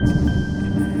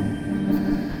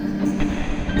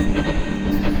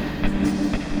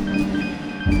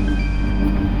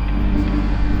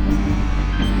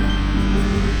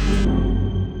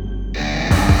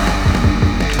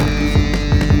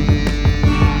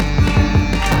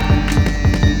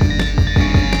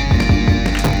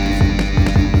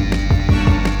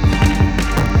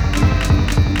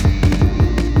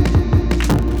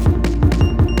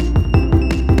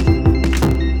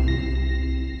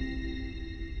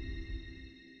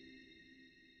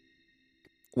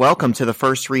Welcome to the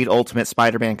First Read Ultimate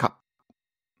Spider-Man.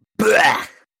 Blah!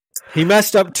 He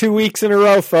messed up 2 weeks in a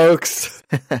row, folks.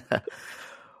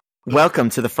 Welcome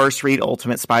to the First Read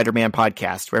Ultimate Spider-Man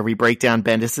podcast, where we break down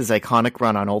Bendis' iconic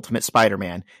run on Ultimate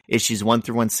Spider-Man, issues 1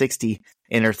 through 160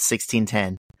 in Earth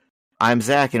 1610. I'm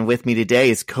Zach, and with me today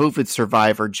is COVID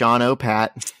survivor John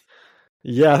Opat.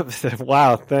 Yep.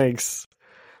 Wow, thanks.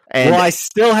 And I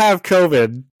still have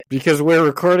COVID because we're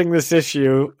recording this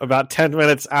issue about 10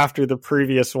 minutes after the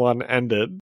previous one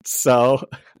ended. So,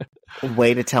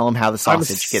 way to tell him how the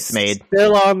sausage gets made.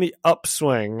 Still on the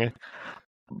upswing.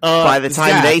 By the time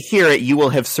Zach, they hear it, you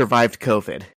will have survived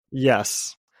COVID.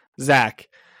 Yes. Zach,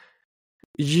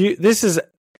 this is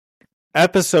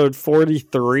episode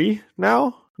 43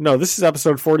 now? No, this is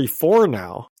episode 44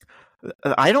 now.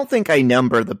 I don't think I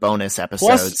number the bonus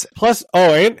episodes.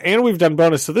 And we've done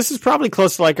bonus, so this is probably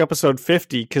close to like episode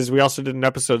 50 because we also did an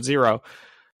episode 0.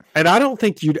 And I don't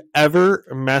think you'd ever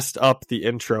messed up the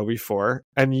intro before,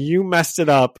 and you messed it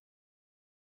up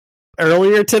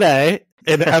earlier today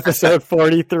in episode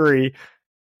 43,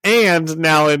 and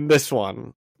now in this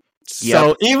one.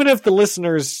 So even if the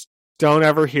listeners don't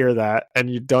ever hear that,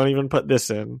 and you don't even put this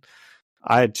in,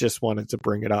 I just wanted to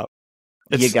bring it up.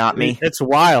 You got me. It's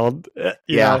wild.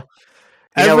 You know,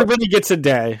 everybody gets a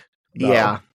day. Though.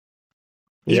 Yeah.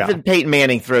 Even Peyton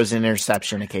Manning throws an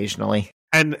interception occasionally.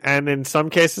 And in some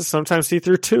cases, sometimes he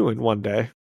threw 2 in one day.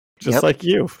 Just like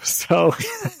you. So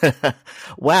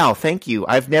wow, thank you.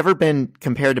 I've never been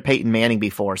compared to Peyton Manning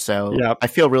before, so I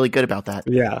feel really good about that.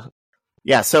 Yeah.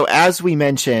 Yeah, so as we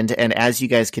mentioned, and as you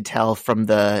guys could tell from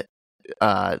the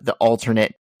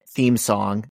alternate theme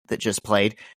song that just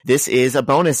played, this is a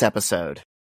bonus episode.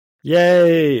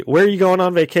 Yay! Where are you going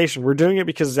on vacation? We're doing it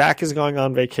because Zach is going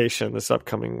on vacation this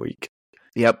upcoming week.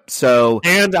 Yep.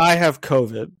 And I have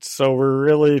COVID, so we're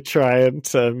really trying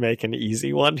to make an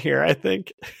easy one here, I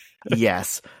think.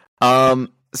 Yes.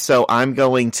 So I'm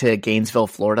going to Gainesville,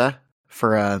 Florida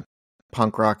for a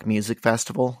punk rock music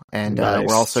festival, and nice.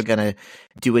 We're also going to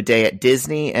do a day at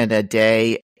Disney and a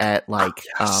day at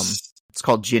it's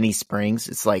called Ginny Springs.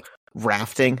 It's like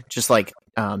rafting, just like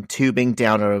tubing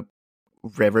down a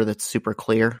river that's super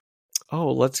clear.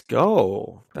 Oh, let's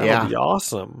go. That'll be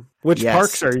awesome. Which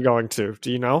parks are you going to?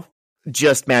 Do you know?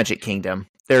 Just Magic Kingdom.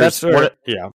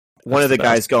 One of the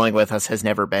guys going with us has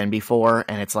never been before,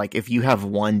 and it's like, if you have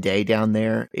one day down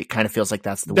there, it kind of feels like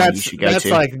that's the one you should go to. That's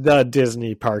like the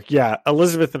Disney park. Yeah.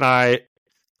 Elizabeth and I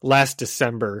last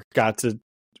December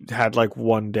had like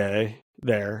one day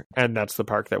there, and that's the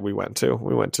park that we went to.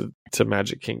 We went to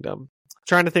Magic Kingdom.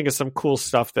 Trying to think of some cool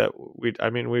stuff that we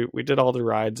did all the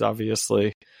rides,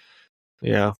 obviously.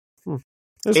 Yeah. It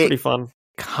was pretty fun.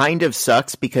 Kind of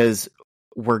sucks because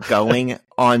we're going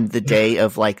on the day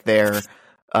of like their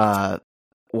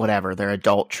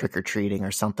adult trick-or-treating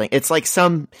or something. It's like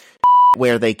some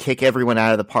where they kick everyone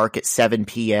out of the park at 7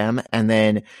 p.m. and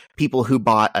then people who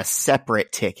bought a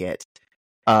separate ticket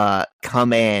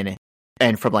come in,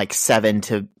 and from like 7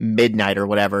 to midnight or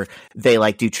whatever, they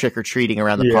like do trick-or-treating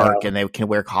around the park, and they can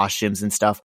wear costumes and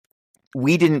stuff.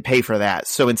 We didn't pay for that.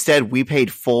 So instead we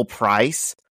paid full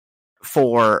price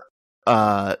for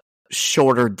a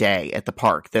shorter day at the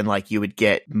park than like you would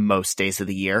get most days of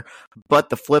the year. But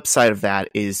the flip side of that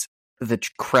is the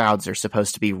crowds are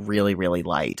supposed to be really, really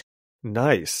light.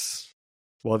 Nice.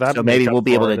 Well, so maybe we'll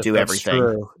be able to do everything.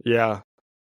 True. Yeah.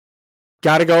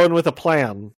 Got to go in with a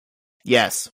plan.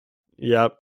 Yes.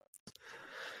 Yep.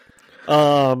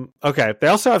 Okay. They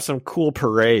also have some cool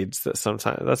parades that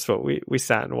sometimes that's what we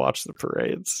sat and watched the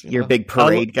parades. You're a big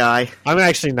parade guy. I'm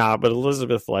actually not, but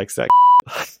Elizabeth likes that.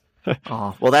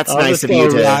 Oh, well, that's nice of you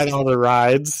to ride all the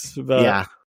rides. But... Yeah.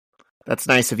 That's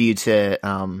nice of you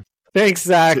to thanks,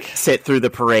 Zach. Sit through the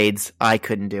parades. I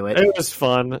couldn't do it. It was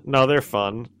fun. No, they're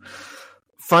fun.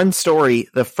 Fun story.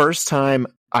 The first time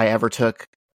I ever took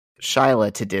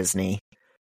Shyla to Disney,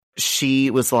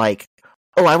 she was like,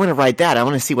 "Oh, I want to ride that. I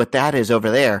want to see what that is over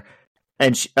there."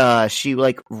 And she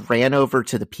like ran over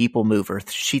to the People Mover.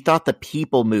 She thought the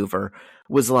People Mover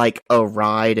was like a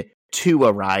ride to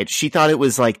a ride. She thought it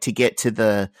was like to get to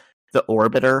the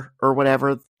Orbiter or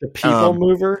whatever. The People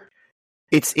Mover?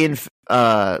 It's in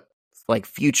like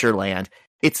Futureland.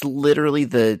 It's literally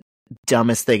the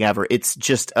dumbest thing ever. It's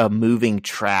just a moving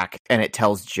track and it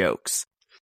tells jokes.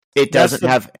 It doesn't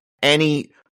have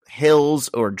any hills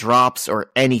or drops or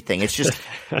anything. It's just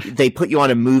they put you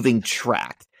on a moving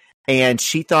track, and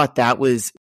she thought that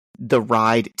was the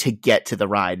ride to get to the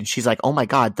ride, and she's like, "Oh my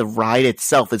god, the ride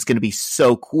itself is going to be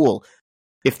so cool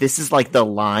if this is like the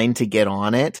line to get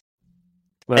on it."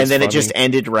 And then it just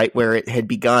ended right where it had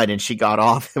begun, and she got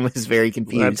off and was very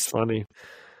confused. That's funny.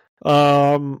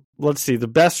 Let's see. The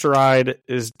best ride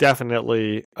is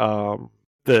definitely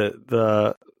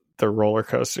the roller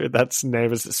coaster. That's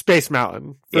name is Space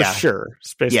Mountain for sure.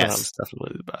 Space Mountain is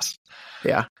definitely the best.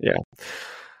 Yeah.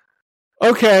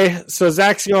 Okay, so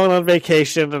Zach's going on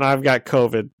vacation and I've got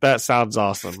COVID. That sounds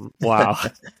awesome. Wow.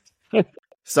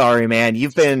 Sorry, man.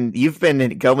 You've been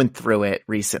going through it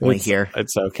recently here.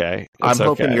 It's okay. I'm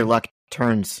hoping your luck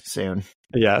turns soon.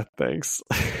 Yeah, thanks.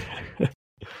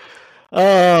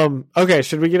 Okay,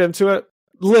 should we get into it?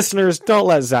 Listeners, don't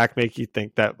let Zach make you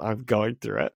think that I'm going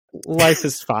through it. Life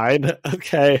is fine.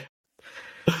 Okay.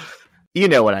 You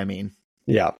know what I mean.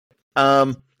 Yeah.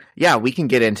 Yeah, we can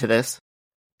get into this.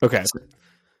 Okay.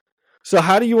 So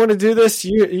how do you want to do this?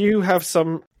 You have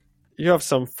some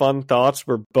fun thoughts.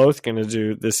 We're both going to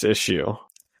do this issue.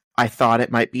 I thought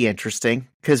it might be interesting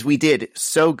because we did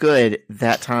so good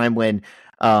that time when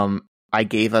I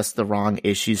gave us the wrong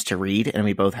issues to read and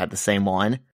we both had the same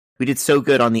one. We did so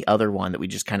good on the other one that we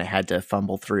just kind of had to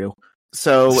fumble through.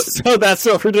 So that's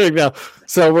what we're doing now.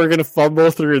 So we're going to fumble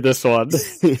through this one.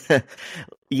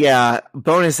 Yeah,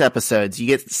 bonus episodes. You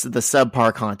get the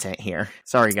subpar content here.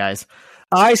 Sorry, guys.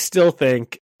 I still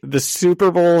think the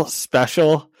Super Bowl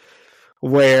special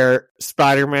where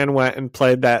Spider-Man went and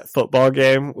played that football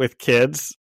game with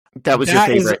kids. That was your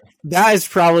favorite. That is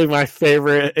probably my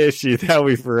favorite issue that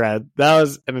we've read. That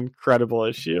was an incredible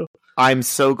issue. I'm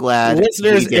so glad.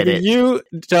 Listeners, if you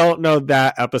don't know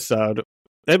that episode,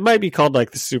 it might be called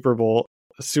like the Super Bowl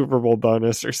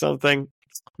bonus or something.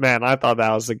 Man, I thought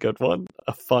that was a good one.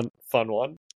 A fun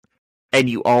one. And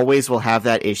you always will have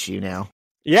that issue now.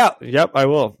 Yeah, yep, I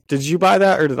will. Did you buy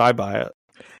that or did I buy it?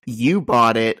 You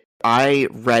bought it. I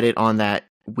read it on that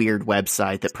weird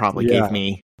website that probably gave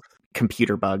me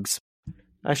computer bugs.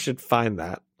 I should find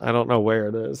that. I don't know where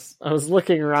it is. I was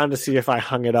looking around to see if I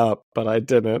hung it up, but I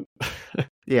didn't.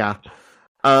 Yeah.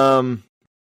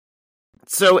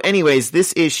 So anyways,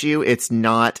 this issue, it's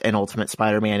not an Ultimate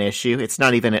Spider-Man issue. It's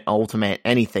not even an Ultimate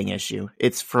anything issue.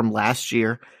 It's from last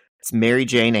year. It's Mary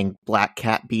Jane and Black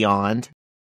Cat Beyond.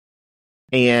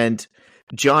 And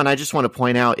John, I just want to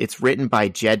point out, it's written by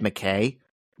Jed MacKay,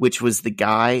 which was the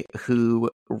guy who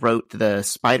wrote the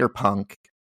Spider-Punk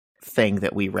thing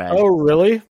that we read. Oh,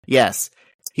 really? Yes.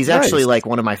 He's actually like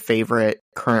one of my favorite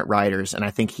current writers, and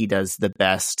I think he does the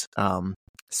best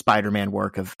Spider-Man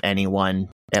work of anyone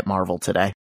at Marvel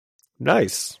today.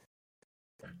 Nice.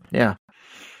 Yeah.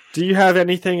 Do you have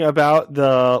anything about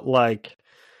the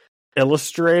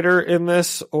illustrator in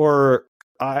this, or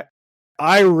I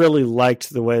really liked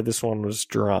the way this one was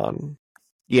drawn.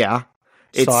 Yeah.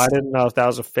 So I didn't know if that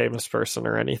was a famous person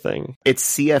or anything.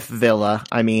 It's CF Villa.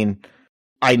 I mean,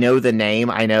 I know the name.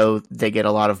 I know they get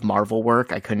a lot of Marvel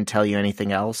work. I couldn't tell you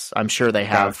anything else. I'm sure they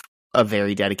have a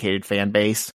very dedicated fan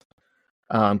base.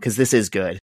 Because this is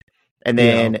good. And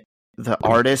then the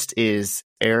artist is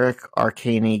Eric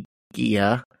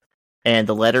Arcanigia, and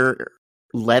the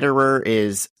letterer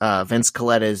is Vince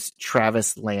Coletta's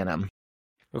Travis Lanham.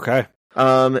 Okay.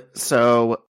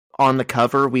 So on the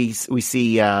cover we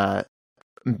see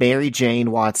Mary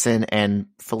Jane Watson and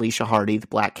Felicia Hardy, the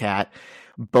Black Cat,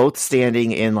 both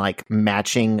standing in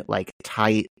matching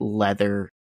tight leather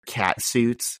cat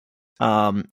suits.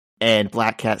 And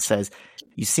Black Cat says,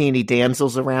 "You see any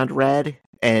damsels around, Red?"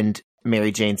 And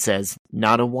Mary Jane says,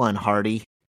 "Not a one, Hardy."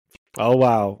 Oh,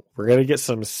 wow. We're going to get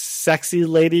some sexy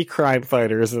lady crime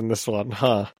fighters in this one,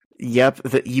 huh?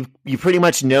 Yep. You pretty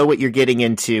much know what you're getting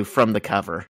into from the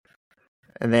cover.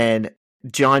 And then,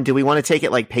 John, do we want to take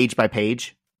it page by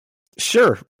page?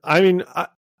 Sure. I mean,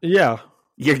 yeah.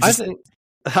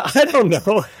 I don't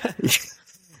know.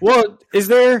 Well,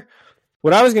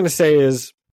 what I was going to say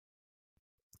is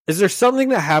there something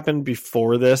that happened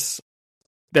before this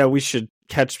that we should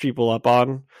catch people up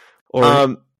on?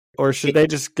 Or should they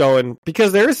just go and...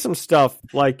 Because there is some stuff,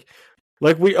 like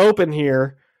we open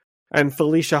here, and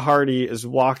Felicia Hardy is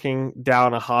walking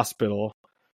down a hospital,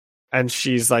 and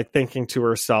she's, thinking to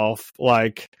herself,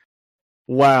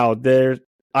 wow,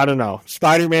 I don't know,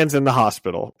 Spider-Man's in the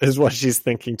hospital, is what she's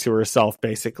thinking to herself,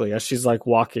 basically, as she's,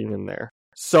 walking in there.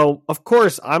 So, of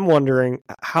course, I'm wondering,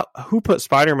 who put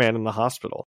Spider-Man in the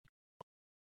hospital?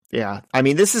 Yeah. I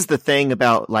mean, this is the thing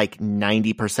about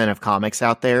 90% of comics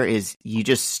out there is you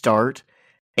just start,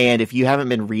 and if you haven't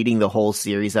been reading the whole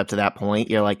series up to that point,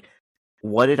 you're like,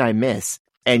 what did I miss?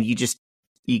 And you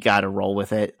got to roll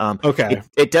with it. Okay.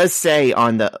 It does say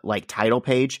on the title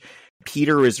page,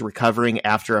 Peter is recovering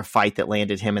after a fight that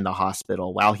landed him in the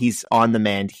hospital. While he's on the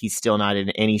mend, he's still not in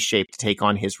any shape to take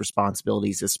on his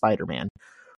responsibilities as Spider-Man.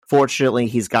 Fortunately,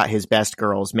 he's got his best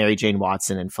girls, Mary Jane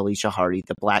Watson and Felicia Hardy,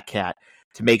 the Black Cat,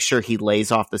 to make sure he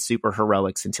lays off the super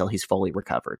heroics until he's fully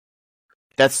recovered.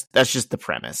 That's just the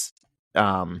premise.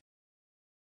 I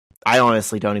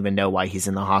honestly don't even know why he's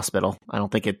in the hospital. I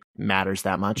don't think it matters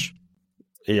that much.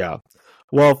 Yeah.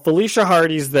 Well, Felicia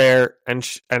Hardy's there, and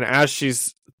as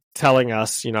she's telling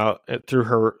us, through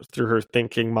her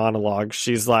thinking monologue,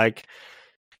 she's like,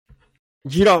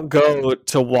 you don't go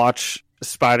to watch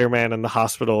Spider-Man in the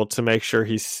hospital to make sure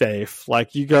he's safe.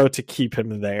 Like, you go to keep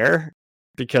him there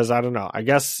because, I don't know, I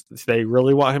guess they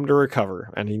really want him to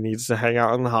recover and he needs to hang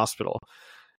out in the hospital.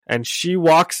 And she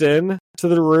walks in to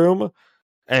the room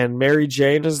and Mary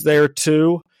Jane is there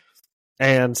too.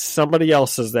 And somebody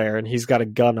else is there and he's got a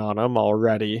gun on him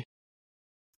already.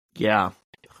 Yeah.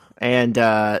 And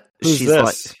Who's she's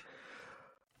this? like,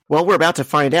 well, we're about to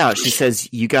find out. She says,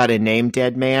 you got a name,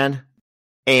 dead man?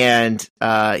 And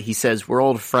he says, we're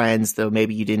old friends, though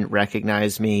maybe you didn't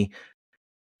recognize me.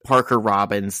 Parker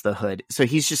Robbins, the Hood. So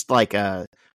he's just like a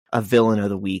villain of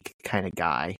the week kind of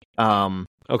guy.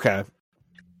 Okay.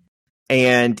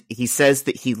 And he says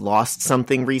that he lost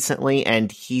something recently,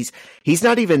 and he's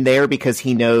not even there because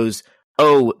he knows,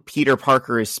 oh, Peter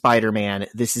Parker is Spider-Man.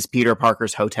 This is Peter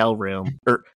Parker's hotel room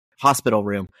or hospital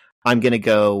room. I'm going to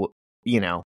go,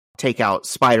 take out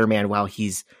Spider-Man while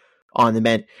he's on the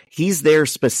mend. He's there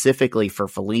specifically for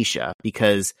Felicia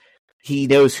because he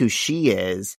knows who she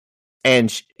is.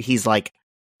 And he's like,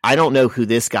 I don't know who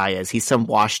this guy is. He's some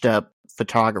washed up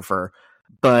photographer,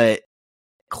 but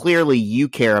clearly you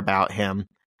care about him.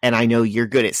 And I know you're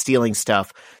good at stealing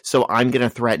stuff. So I'm going to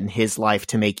threaten his life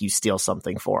to make you steal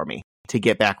something for me to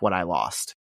get back what I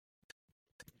lost.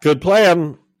 Good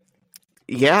plan.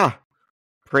 Yeah.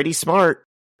 Pretty smart.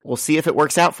 We'll see if it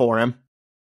works out for him.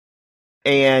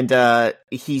 And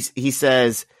he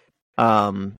says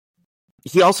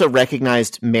he also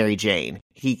recognized Mary Jane.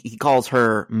 He calls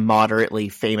her moderately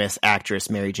famous actress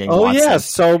Mary Jane Watson. Yeah,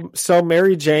 so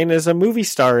Mary Jane is a movie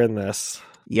star in this.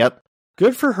 Yep.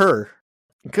 Good for her.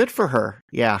 Good for her.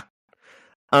 Yeah.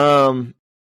 And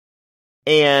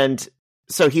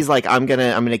so he's like, I'm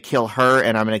gonna kill her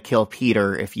and I'm gonna kill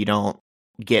Peter if you don't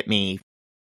get me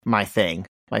my thing,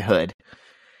 my hood.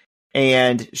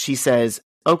 And she says,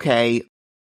 okay,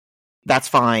 that's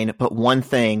fine, but one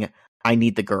thing, I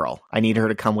need the girl. I need her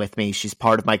to come with me. She's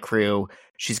part of my crew.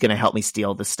 She's going to help me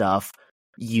steal the stuff.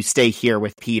 You stay here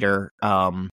with Peter.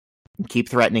 Keep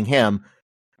threatening him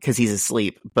because he's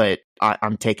asleep, but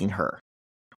I'm taking her.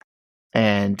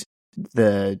 And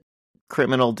the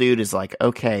criminal dude is like,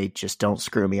 okay, just don't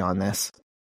screw me on this.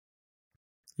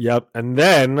 Yep. And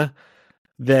then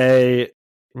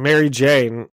Mary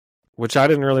Jane, which I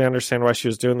didn't really understand why she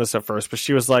was doing this at first, but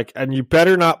she was like, and you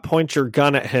better not point your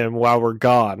gun at him while we're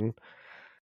gone.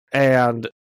 And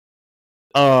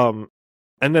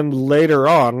then later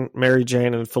on, Mary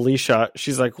Jane and Felicia,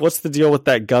 she's like, what's the deal with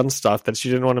that gun stuff that she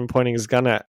didn't want him pointing his gun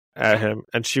at him?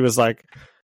 And she was like,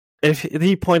 if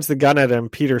he points the gun at him,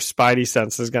 Peter's spidey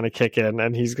sense is going to kick in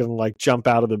and he's going to like jump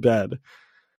out of the bed.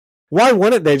 Why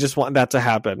wouldn't they just want that to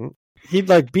happen? He'd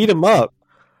like beat him up.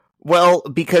 Well,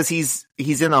 because he's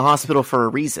in the hospital for a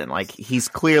reason. Like, he's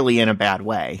clearly in a bad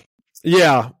way.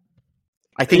 Yeah.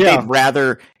 I think they'd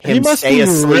rather him stay asleep. He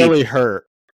must be really hurt.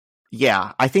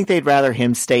 Yeah, I think they'd rather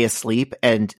him stay asleep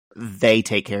and they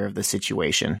take care of the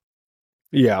situation.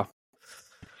 Yeah.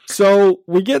 So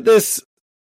we get this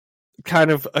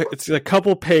kind of, it's a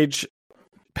couple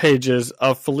pages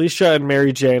of Felicia and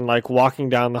Mary Jane like walking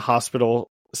down the hospital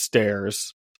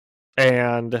stairs.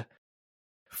 And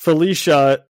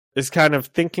Felicia is kind of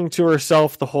thinking to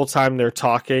herself the whole time they're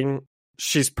talking.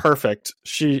 She's perfect.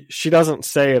 She doesn't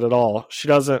say it at all. She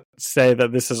doesn't say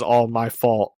that this is all my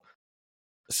fault.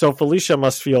 So Felicia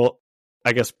must feel,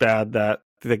 I guess, bad that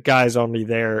the guy's only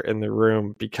there in the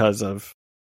room because of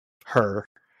her.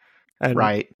 And,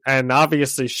 right. And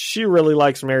obviously she really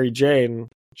likes Mary Jane.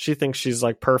 She thinks she's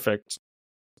like perfect.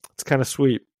 It's kind of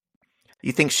sweet.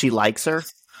 You think she likes her?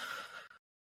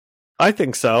 I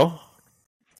think so.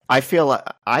 I feel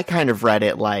I kind of read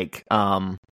it like,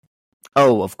 oh,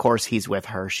 of course he's with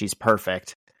her. She's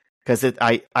perfect. Because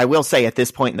I will say at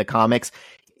this point in the comics,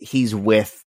 he's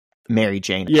with Mary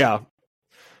Jane. Yeah.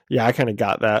 Yeah, I kind of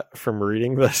got that from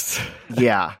reading this.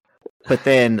 Yeah. But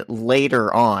then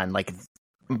later on, like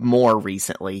more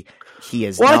recently, he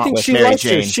is not with Mary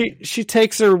Jane. She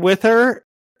takes her with her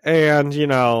and,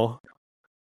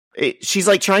 she's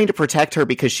like trying to protect her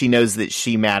because she knows that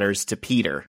she matters to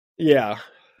Peter. Yeah.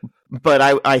 But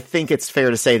I think it's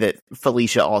fair to say that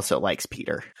Felicia also likes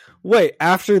Peter. Wait,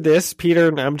 after this, Peter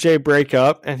and MJ break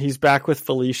up and he's back with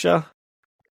Felicia?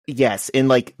 Yes, in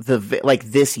like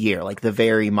this year, like the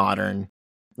very modern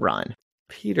run.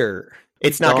 Peter.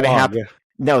 It's not going to happen.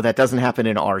 No, that doesn't happen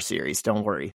in our series. Don't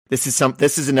worry. This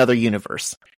is another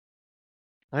universe.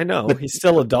 I know, but he's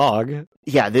still a dog.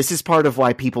 Yeah, this is part of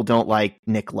why people don't like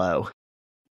Nick Lowe.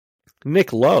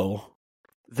 Nick Lowe?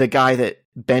 The guy that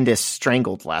Bendis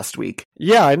strangled last week.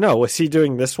 Yeah, I know. Was he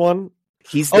doing this one?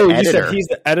 He's the editor. You said he's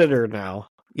the editor now.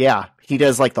 Yeah, he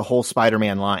does like the whole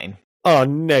Spider-Man line. Oh,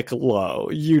 Nick Lowe,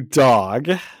 you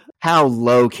dog. How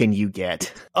low can you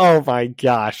get? Oh my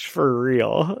gosh, for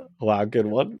real. Wow, good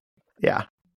one. Yeah.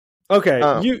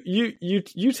 Okay,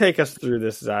 you take us through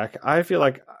this, Zach. I feel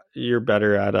like you're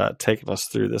better at taking us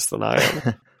through this than I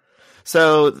am.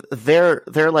 So they're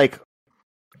like,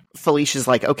 Felicia's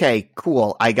like, okay,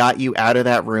 cool. I got you out of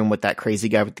that room with that crazy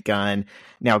guy with the gun.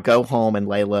 Now go home and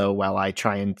lay low while I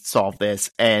try and solve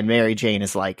this. And Mary Jane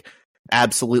is like,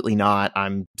 absolutely not.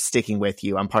 I'm sticking with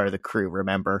you. I'm part of the crew,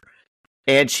 remember?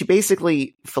 And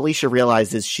Felicia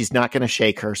realizes she's not going to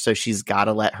shake her, so she's got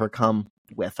to let her come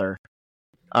with her.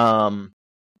 And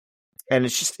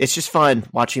it's just fun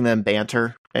watching them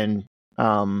banter and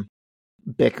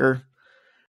bicker.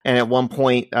 And at one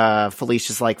point,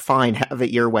 Felicia's like, fine, have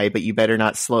it your way, but you better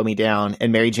not slow me down.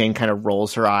 And Mary Jane kind of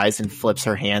rolls her eyes and flips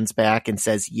her hands back and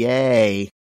says, yay.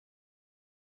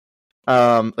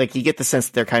 Like you get the sense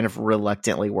that they're kind of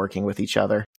reluctantly working with each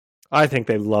other. I think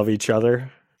they love each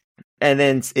other. And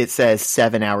then it says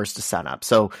 7 hours to sunup.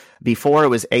 So before it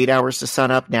was 8 hours to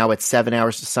sunup. Now it's 7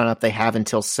 hours to sunup. They have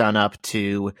until sunup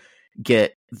to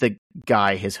get the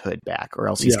guy his hood back, or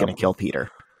else he's going to kill Peter.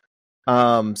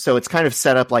 So it's kind of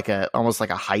set up like almost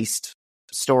like a heist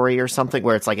story or something,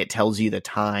 where it's like it tells you the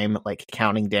time, like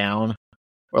counting down,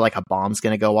 or like a bomb's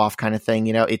going to go off kind of thing.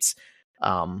 You know, it's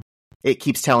it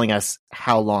keeps telling us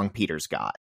how long Peter's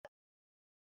got.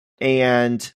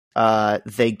 And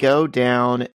they go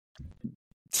down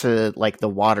to like the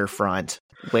waterfront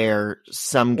where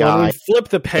some guy. When we flip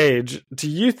the page, do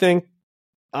you think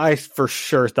I for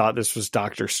sure thought this was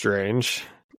Doctor Strange?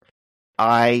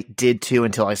 I did too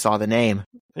until I saw the name.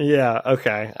 Yeah,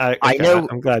 okay. I know.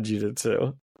 I'm glad you did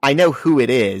too. I know who it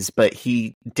is, but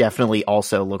he definitely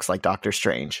also looks like Doctor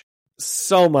Strange.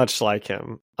 So much like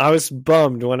him. I was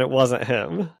bummed when it wasn't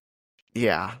him.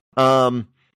 Yeah.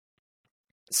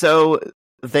 So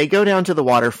they go down to the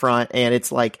waterfront, and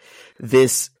it's like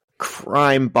this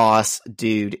crime boss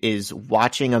dude is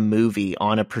watching a movie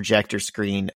on a projector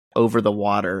screen over the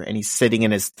water, and he's sitting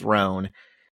in his throne.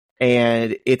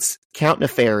 And it's Count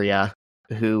Nefaria,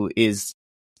 who is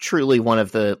truly one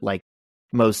of the like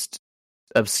most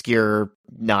obscure,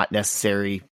 not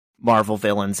necessary Marvel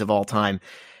villains of all time.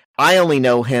 I only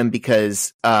know him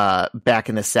because back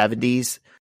in the 70s,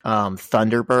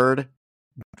 Thunderbird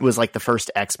was like the first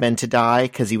X-Men to die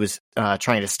because he was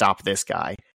trying to stop this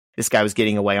guy. This guy was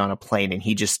getting away on a plane, and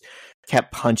he just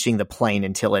kept punching the plane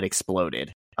until it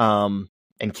exploded and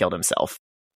killed himself.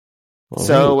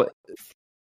 Oh.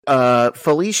 So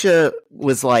Felicia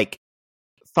was like,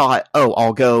 thought, oh,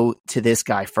 I'll go to this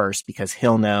guy first because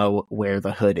he'll know where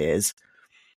the hood is.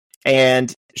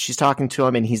 And she's talking to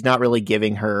him, and he's not really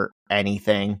giving her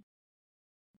anything.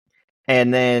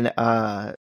 And then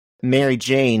Mary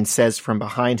Jane says from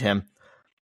behind him,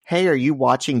 hey, are you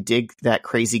watching Dig That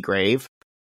Crazy Grave?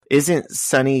 Isn't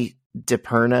Sonny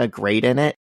DiPerna great in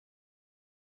it?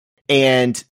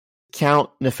 And Count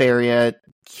Nefaria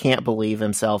can't believe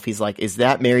himself. He's like, is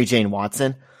that Mary Jane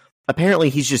Watson? Apparently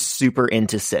he's just super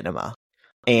into cinema.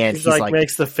 And he's like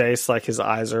makes the face like his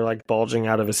eyes are like bulging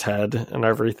out of his head and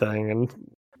everything, and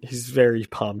he's very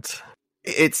pumped.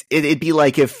 It'd be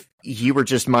like if you were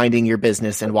just minding your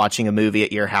business and watching a movie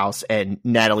at your house, and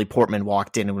Natalie Portman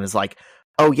walked in and was like,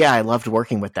 oh yeah, I loved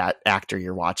working with that actor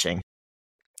you're watching.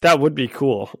 That would be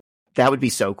cool. That would be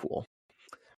so cool.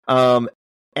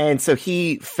 And so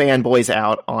he fanboys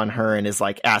out on her and is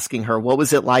like asking her, what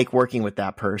was it like working with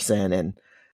that person? And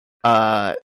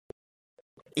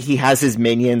he has his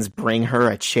minions bring her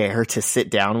a chair to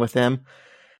sit down with him.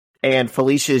 And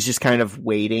Felicia is just kind of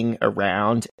waiting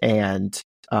around. And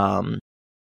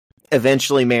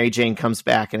eventually Mary Jane comes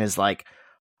back and is like,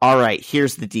 all right,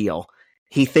 here's the deal.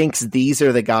 He thinks these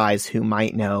are the guys who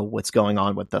might know what's going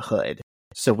on with the hood.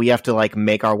 So we have to like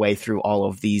make our way through all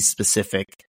of these specific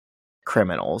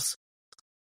criminals.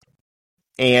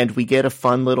 And we get a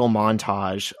fun little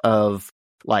montage of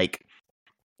like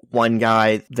one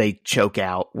guy they choke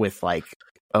out with like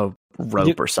a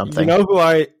rope or something. You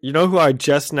know who I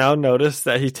just now noticed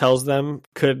that he tells them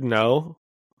could know?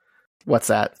 What's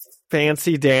that?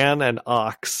 Fancy Dan and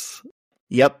Ox.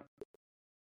 Yep.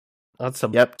 That's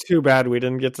too bad we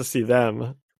didn't get to see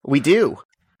them. We do.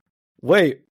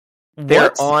 Wait.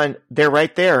 They're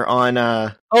right there on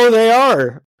oh, they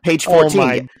are. Page 14. Oh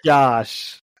my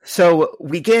gosh. So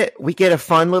we get a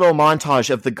fun little montage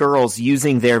of the girls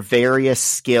using their various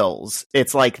skills.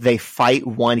 It's like they fight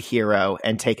one hero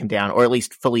and take him down, or at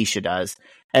least Felicia does.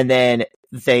 And then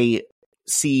they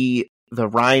see the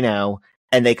Rhino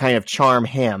and they kind of charm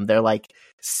him. They're like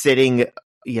sitting,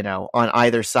 on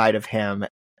either side of him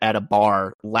at a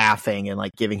bar laughing and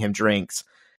like giving him drinks.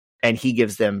 And he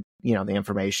gives them, the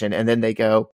information. And then they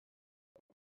go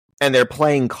and they're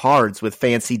playing cards with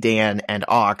Fancy Dan and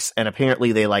Ox, and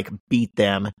apparently they like beat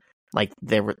them, like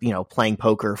they were, playing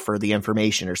poker for the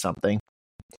information or something.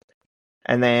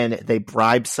 And then they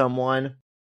bribe someone.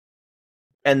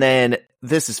 And then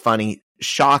this is funny,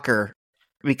 Shocker,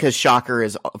 because Shocker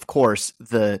is, of course,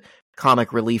 the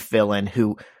comic relief villain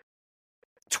who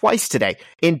twice today,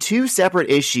 in 2 separate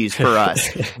issues for us,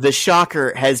 the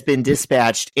Shocker has been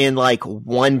dispatched in like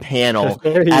one panel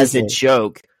as a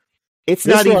joke. It's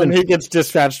this not even he gets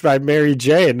dispatched by Mary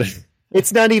Jane.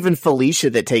 It's not even Felicia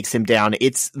that takes him down.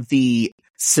 It's the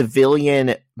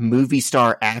civilian movie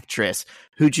star actress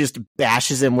who just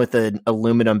bashes him with an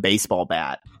aluminum baseball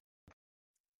bat.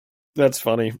 That's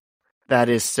funny. That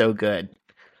is so good.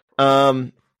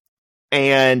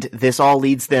 And this all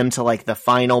leads them to like the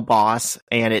final boss,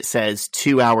 and it says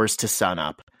 2 hours to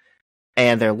sunup.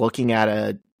 And they're looking at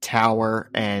a tower,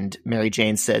 and Mary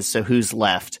Jane says, "So who's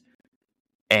left?"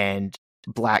 And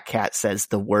Black Cat says,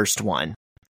 "The worst one,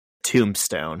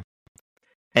 Tombstone."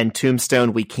 And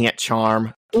Tombstone, we can't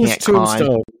charm, can't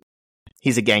con.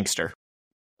 He's a gangster.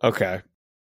 Okay.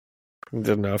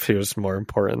 Didn't know if he was more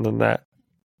important than that.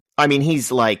 I mean,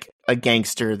 he's like a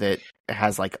gangster that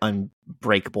has like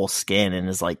unbreakable skin and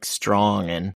is like strong,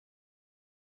 and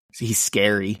he's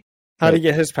scary. How did he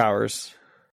get his powers?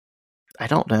 I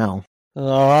don't know.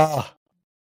 Oh,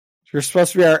 you're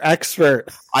supposed to be our expert.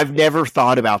 I've never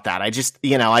thought about that. I just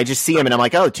see him and I'm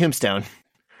like, oh, Tombstone.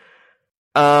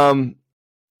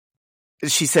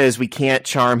 She says we can't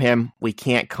charm him, we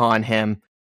can't con him,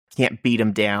 can't beat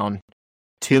him down.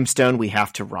 Tombstone, we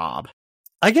have to rob.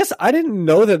 I guess I didn't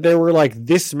know that there were like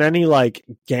this many like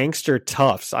gangster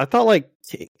toughs. I thought like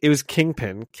it was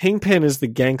Kingpin. Kingpin is the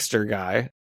gangster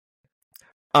guy.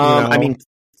 I mean,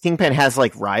 Kingpin has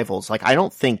like rivals. Like, I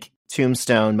don't think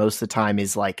Tombstone most of the time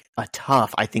is like a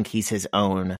tough. I think he's his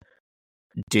own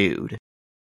dude.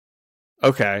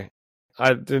 Okay.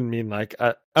 I didn't mean like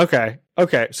okay.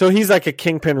 So he's like a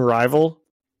Kingpin rival,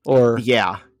 or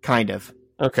yeah, kind of.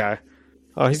 Okay.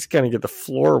 Oh, he's gonna get the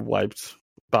floor wiped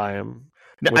by him.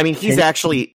 No, I mean, he's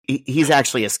actually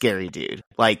a scary dude.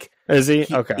 Like, is he?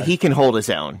 Okay. He can hold his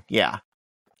own. Yeah.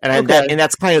 And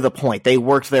that's kind of the point. They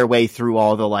worked their way through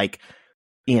all the like,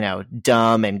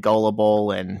 dumb and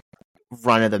gullible and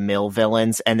run of the mill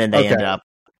villains, and then they end up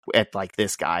at like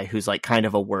this guy who's like kind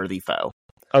of a worthy foe.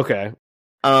 Okay.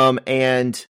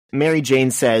 And Mary Jane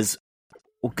says,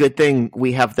 well, good thing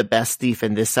we have the best thief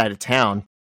in this side of town.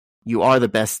 You are the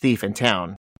best thief in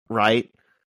town, right?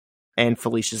 And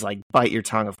Felicia's like, bite your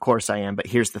tongue, of course I am, but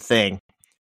here's the thing.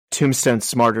 Tombstone's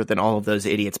smarter than all of those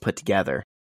idiots put together.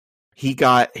 He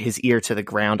got his ear to the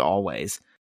ground always.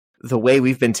 The way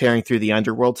we've been tearing through the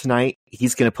underworld tonight,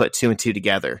 he's going to put 2 and 2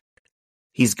 together.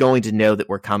 He's going to know that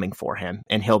we're coming for him,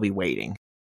 and he'll be waiting.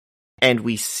 And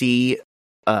we see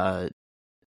a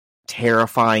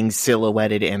terrifying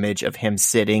silhouetted image of him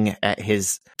sitting at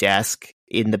his desk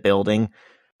in the building,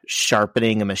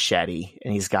 sharpening a machete,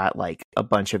 and he's got like a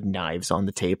bunch of knives on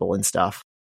the table and stuff.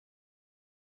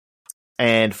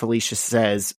 And Felicia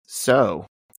says, so,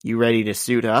 you ready to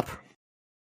suit up?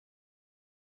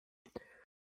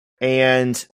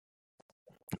 And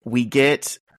we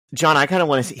get... John, I kind of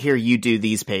want to hear you do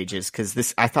these pages,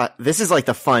 because I thought this is like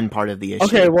the fun part of the issue.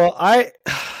 Okay, well, I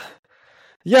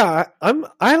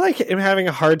like him having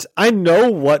a hard... I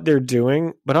know what they're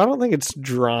doing, but I don't think it's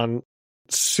drawn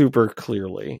super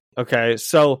clearly. Okay,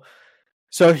 so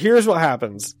here's what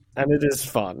happens, and it is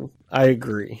fun. I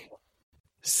agree.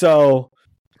 So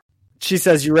she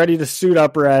says, you ready to suit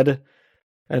up, Red?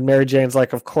 And Mary Jane's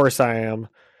like, of course I am.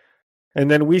 And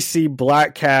then we see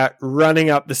Black Cat running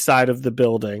up the side of the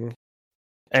building,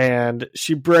 and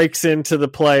she breaks into the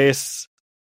place,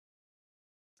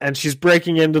 and she's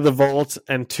breaking into the vault,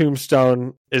 and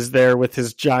Tombstone is there with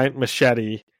his giant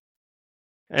machete.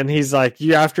 And he's like,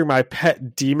 you after my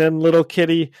pet demon, little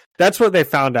kitty? That's what they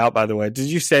found out, by the way. Did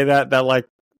you say that? That, like,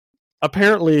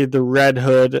 apparently the Red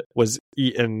Hood was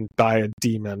eaten by a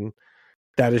demon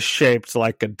that is shaped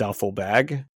like a duffel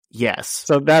bag. Yes.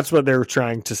 So that's what they were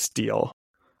trying to steal.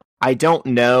 I don't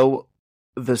know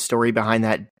the story behind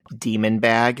that demon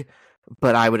bag,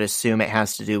 but I would assume it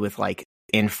has to do with, like,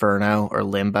 Inferno or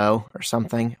Limbo or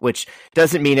something, which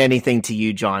doesn't mean anything to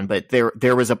you, John, but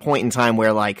there was a point in time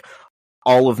where, like,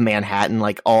 all of Manhattan,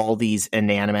 like all these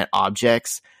inanimate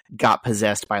objects got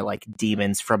possessed by like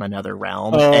demons from another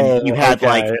realm. And you had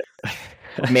like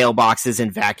mailboxes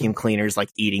and vacuum cleaners like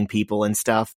eating people and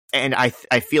stuff. And I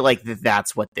feel like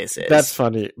that's what this is. That's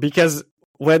funny because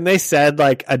when they said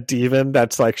like a demon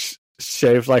that's like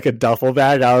shaped like a duffel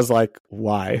bag, I was like,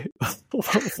 why?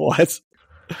 What?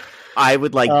 I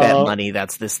would like bet money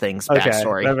that's this thing's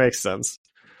backstory. That makes sense.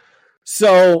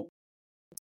 So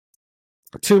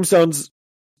Tombstone's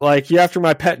like, you after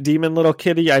my pet demon, little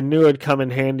kitty? I knew it'd come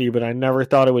in handy, but I never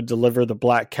thought it would deliver the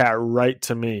black cat right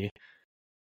to me.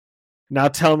 Now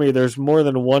tell me, there's more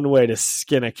than one way to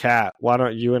skin a cat. Why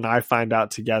don't you and I find out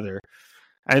together?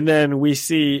 And then we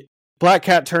see Black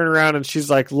Cat turn around and she's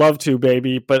like, love to,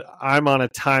 baby, but I'm on a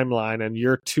timeline and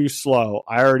you're too slow.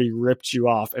 I already ripped you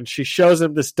off. And she shows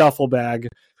him this duffel bag.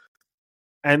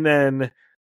 And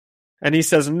he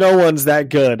says, no one's that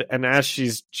good. And as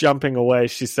she's jumping away,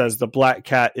 she says, the Black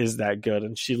Cat is that good.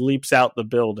 And she leaps out the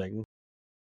building.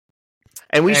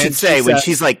 And we should say, when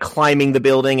she's like climbing the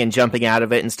building and jumping out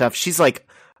of it and stuff, she's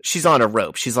on a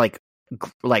rope. She's like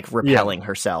repelling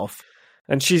herself.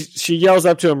 And she yells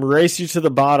up to him, race you to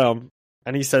the bottom.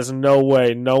 And he says, no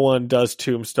way, no one does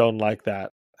Tombstone like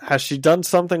that. Has she done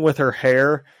something with her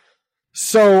hair?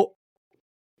 So,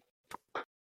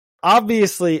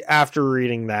 obviously, after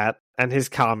reading that and his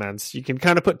comments, you can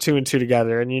kind of put two and two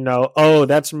together and you know, oh,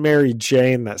 that's Mary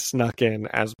Jane that snuck in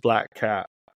as Black Cat.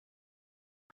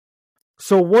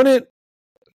 So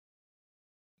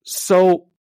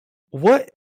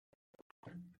what?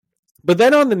 But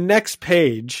then on the next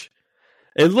page,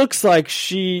 it looks like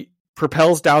she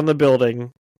propels down the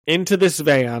building into this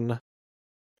van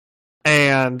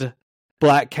and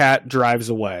Black Cat drives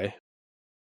away.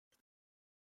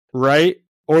 Right?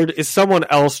 Or is someone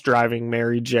else driving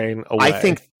Mary Jane away?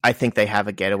 I think they have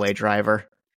a getaway driver.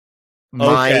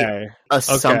 My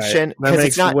assumption, that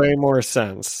makes way more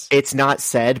sense. It's not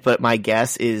said, but my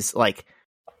guess is like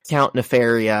Count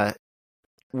Nefaria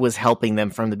was helping them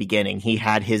from the beginning. He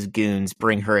had his goons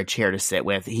bring her a chair to sit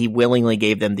with. He willingly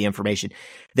gave them the information.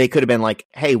 They could have been like,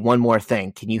 hey, one more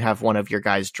thing. Can you have one of your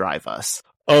guys drive us?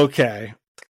 Okay.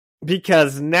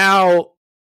 Because now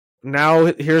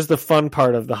here's the fun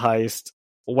part of the heist.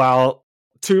 While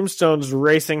Tombstone's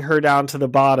racing her down to the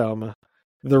bottom,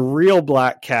 the real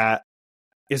Black Cat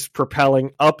is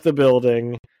propelling up the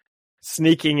building,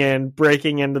 sneaking in,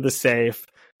 breaking into the safe,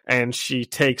 and she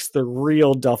takes the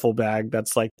real duffel bag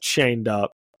that's like chained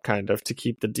up kind of to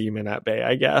keep the demon at bay,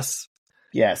 I guess.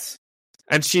 Yes.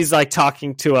 And she's like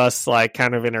talking to us like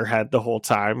kind of in her head the whole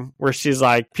time, where she's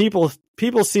like, people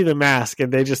see the mask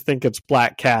and they just think it's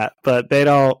Black Cat, but they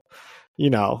don't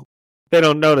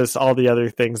notice all the other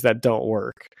things that don't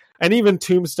work. And even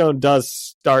Tombstone does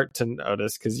start to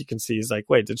notice because you can see he's like,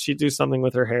 wait, did she do something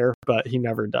with her hair? But he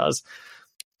never does.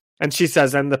 And she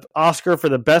says, and the Oscar for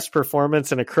the best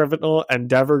performance in a criminal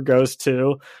endeavor goes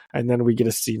to, and then we get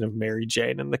a scene of Mary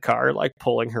Jane in the car, like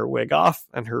pulling her wig off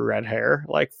and her red hair,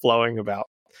 like flowing about.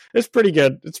 It's pretty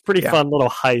good. It's pretty fun little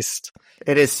heist.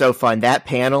 It is so fun. That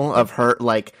panel of her,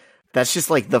 like, that's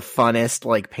just like the funnest,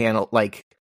 like, panel, like,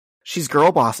 she's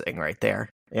girl bossing right there,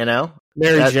 you know?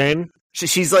 Mary Jane?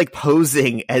 She's like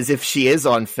posing as if she is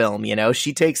on film, you know?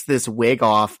 She takes this wig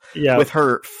off with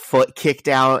her foot kicked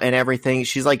out and everything.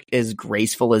 She's like as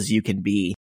graceful as you can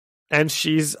be. And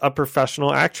she's a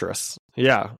professional actress.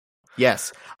 Yeah.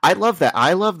 Yes. I love that.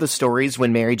 I love the stories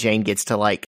when Mary Jane gets to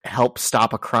like help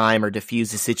stop a crime or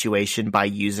diffuse a situation by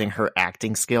using her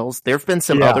acting skills. There have been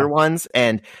some other ones,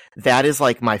 and that is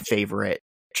like my favorite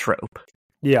trope.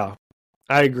 Yeah.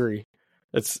 I agree.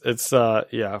 It's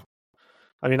yeah.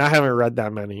 I mean, I haven't read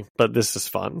that many, but this is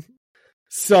fun.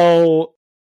 So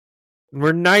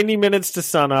we're 90 minutes to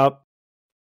sunup,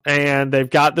 and they've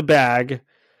got the bag,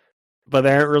 but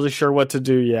they aren't really sure what to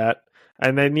do yet.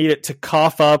 And they need it to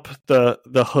cough up the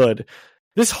hood.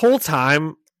 This whole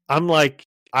time, I'm like,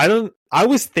 I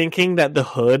was thinking that the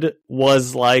hood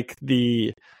was like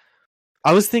I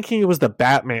was thinking it was the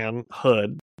Batman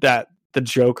hood that the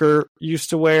Joker used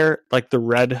to wear, like the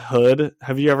red hood.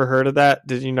 Have you ever heard of that?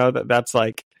 Did you know that that's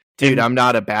like... Dude, I'm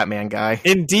not a Batman guy.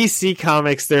 In DC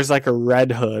Comics, there's like a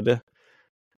red hood,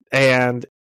 and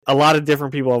a lot of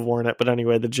different people have worn it, but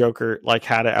anyway, the Joker like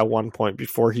had it at one point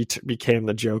before he became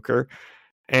the Joker.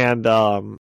 And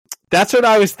that's what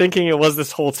I was thinking it was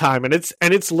this whole time, and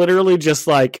it's literally just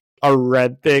like a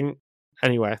red thing.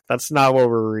 Anyway, that's not what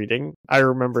we're reading. I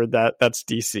remembered that's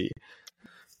DC.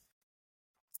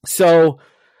 So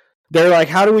they're like,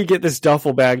 how do we get this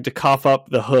duffel bag to cough up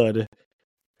the hood?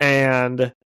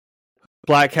 And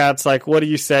Black Cat's like, what do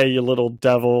you say, you little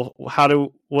devil?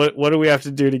 what do we have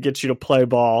to do to get you to play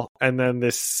ball? And then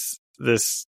this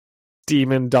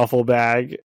demon duffel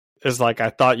bag is like, I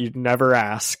thought you'd never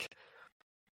ask.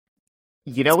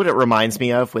 You know what it reminds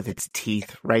me of with its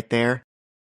teeth right there?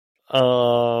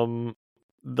 The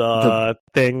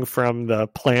thing from the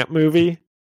Plant movie.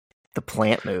 The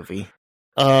Plant movie.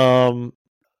 Oh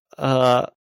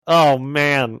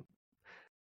man.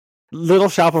 Little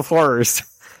Shop of Horrors.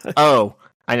 Oh,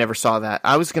 I never saw that.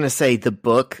 I was going to say the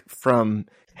book from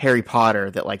Harry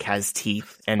Potter that like has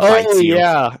teeth and bites you.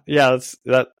 Yeah. Yeah,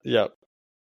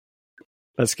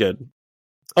 that's good.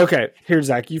 Okay, here,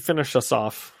 Zach, you finish us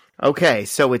off. Okay,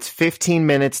 so it's 15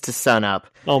 minutes to sunup.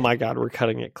 Oh my god, we're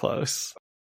cutting it close.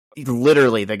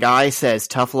 Literally, the guy says,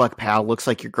 "Tough luck, pal. Looks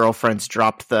like your girlfriend's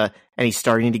dropped the..." And he's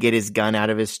starting to get his gun out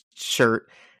of his shirt.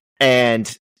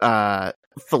 And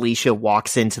Felicia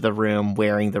walks into the room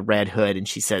wearing the red hood, and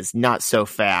she says, "Not so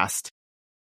fast."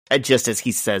 Just as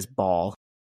he says, "Ball."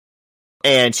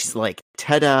 And she's like,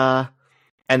 "Ta-da."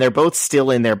 And they're both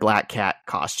still in their Black Cat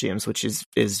costumes, which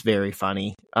is very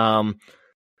funny.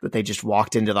 That they just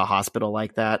walked into the hospital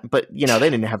like that. But, you know,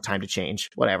 they didn't have time to change.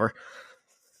 Whatever.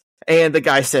 And the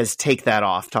guy says, "Take that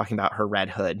off," talking about her red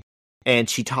hood. And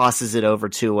she tosses it over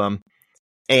to him.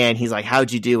 And he's like,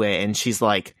 "How'd you do it?" And she's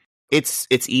like, It's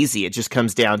easy. It just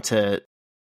comes down to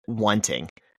wanting.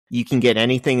 You can get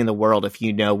anything in the world if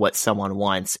you know what someone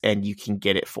wants, and you can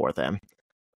get it for them.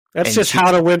 That's just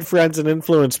how to win friends and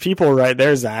influence people right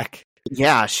there, Zach.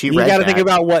 Yeah, you got to think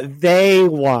about what they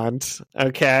want,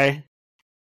 okay?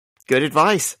 Good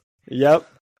advice. Yep.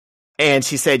 And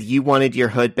she said, "You wanted your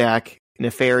hood back.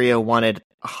 Nefario wanted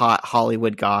hot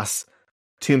Hollywood goss.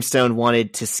 Tombstone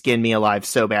wanted to skin me alive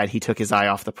so bad he took his eye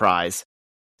off the prize."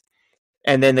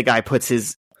 And then the guy puts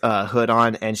his hood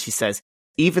on, and she says,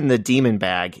 "Even the demon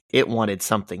bag, it wanted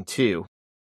something too."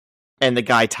 And the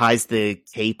guy ties the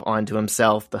cape onto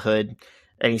himself, the hood,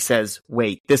 and he says,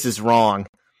 "Wait, this is wrong."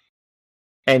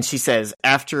 And she says,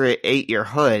 "After it ate your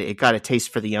hood, it got a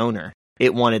taste for the owner.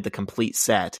 It wanted the complete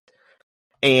set."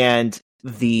 And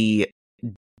the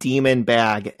demon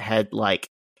bag had, like,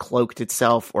 cloaked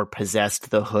itself or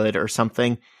possessed the hood or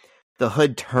something. The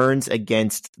hood turns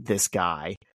against this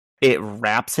guy. It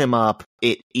wraps him up.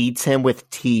 It eats him with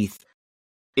teeth.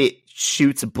 It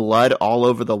shoots blood all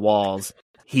over the walls.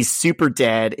 He's super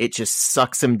dead. It just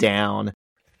sucks him down.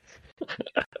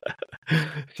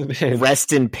 Man,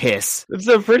 rest in piss. It's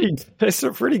a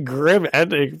pretty grim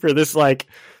ending for this like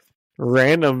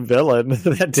random villain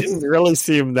that didn't really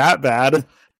seem that bad.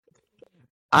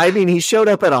 I mean, he showed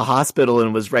up at a hospital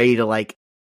and was ready to like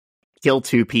kill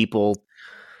two people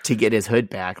to get his hood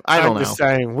back. I'm just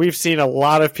saying, we've seen a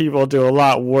lot of people do a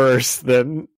lot worse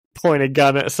than point a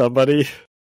gun at somebody.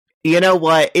 You know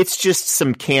what? It's just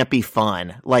some campy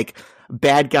fun. Like,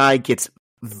 bad guy gets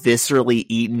viscerally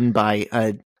eaten by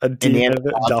a demon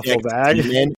duffel bag.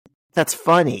 Demon. That's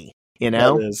funny, you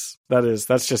know?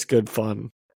 That's just good fun.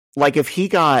 Like, if he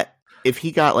got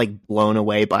like blown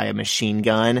away by a machine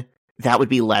gun, that would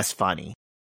be less funny.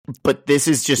 But this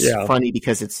is just funny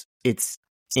because it's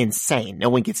insane. No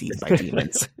one gets eaten by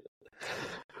demons.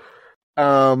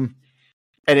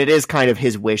 And it is kind of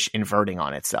his wish inverting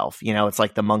on itself. You know, it's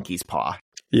like the monkey's paw.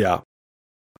 Yeah.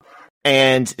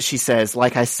 And she says,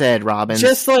 "Like I said, Robin."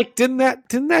 Just like, didn't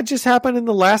that just happen in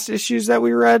the last issues that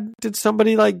we read? Did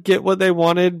somebody like get what they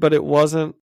wanted, but it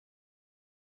wasn't?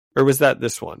 Or was that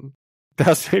this one?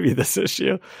 That's maybe this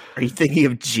issue. Are you thinking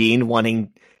of Jean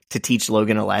wanting to teach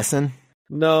Logan a lesson?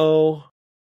 No.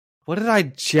 What did I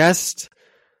just...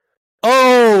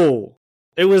 Oh!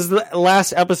 It was the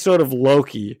last episode of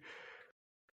Loki.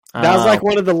 That was like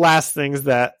one of the last things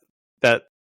that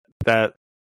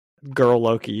girl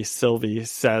Loki, Sylvie,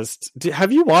 says.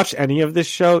 Have you watched any of this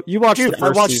show? You watched the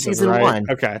first season, right?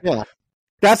 1. Okay. Yeah.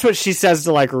 That's what she says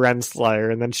to like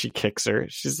Renslayer, and then she kicks her.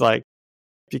 She's like,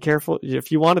 "Be careful.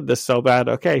 If you wanted this so bad,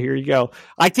 okay, here you go."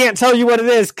 I can't tell you what it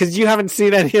is because you haven't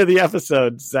seen any of the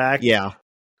episodes, Zach. Yeah.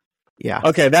 Yeah.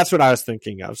 Okay, that's what I was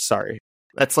thinking of. Sorry.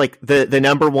 That's like the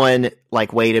number one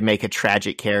like way to make a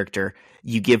tragic character.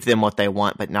 You give them what they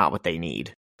want, but not what they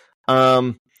need.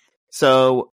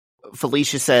 So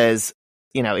Felicia says,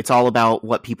 you know, it's all about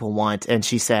what people want. And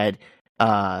she said,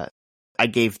 "I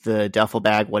gave the duffel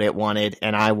bag what it wanted,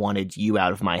 and I wanted you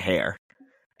out of my hair."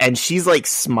 And she's like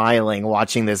smiling,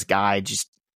 watching this guy just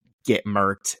get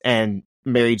murked. And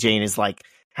Mary Jane is like,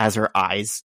 has her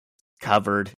eyes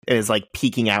covered and is like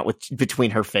peeking out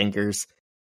between her fingers,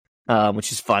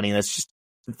 which is funny. That's just,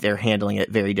 they're handling it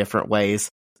very different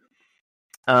ways.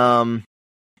 And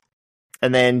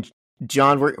then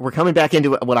John, we're coming back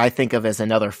into what I think of as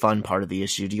another fun part of the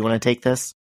issue. Do you want to take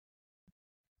this?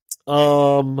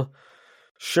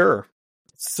 Sure.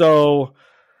 So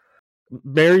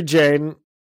Mary Jane,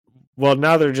 well,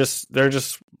 now they're just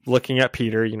looking at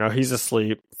Peter. You know, he's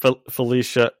asleep.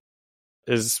 Felicia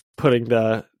is putting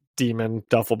the demon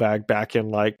duffel bag back in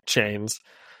like chains.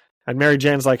 And Mary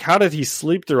Jane's like, how did he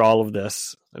sleep through all of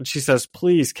this? And she says,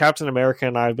 please, Captain America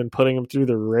and I have been putting him through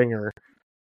the ringer.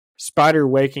 Spider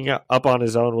waking up on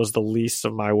his own was the least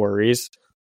of my worries.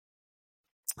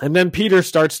 And then Peter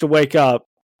starts to wake up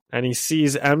and he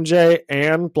sees MJ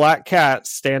and Black Cat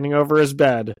standing over his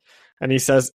bed. And he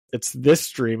says, it's this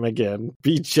dream again.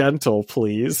 Be gentle,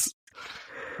 please.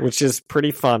 Which is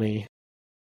pretty funny.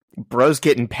 Bro's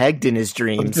getting pegged in his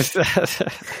dreams.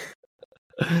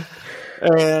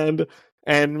 and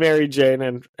Mary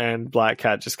Jane and Black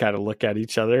Cat just kind of look at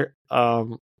each other.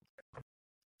 And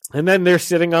then they're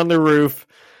sitting on the roof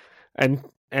and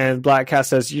Black Cat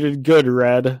says, you did good,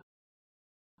 Red.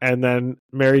 And then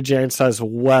Mary Jane says,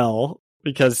 well,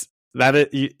 because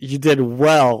you did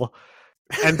well.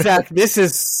 And Zach, this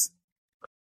is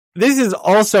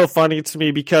also funny to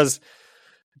me because,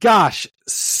 gosh,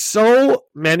 so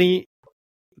many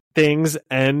things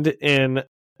end in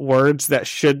words that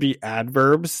should be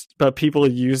adverbs, but people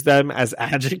use them as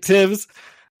adjectives.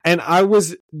 And I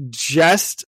was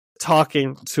just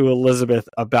talking to Elizabeth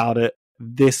about it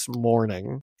this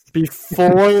morning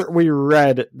before we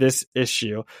read this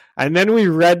issue. And then we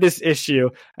read this issue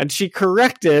and she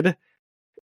corrected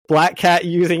Black Cat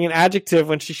using an adjective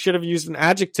when she should have used an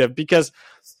adjective, because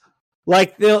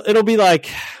like it'll be like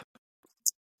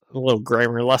a little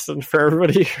grammar lesson for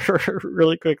everybody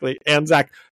really quickly. And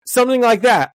Zach, something like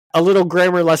that, a little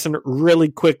grammar lesson really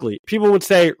quickly. People would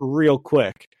say real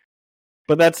quick,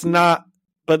 but that's not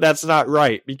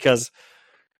right because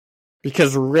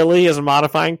really is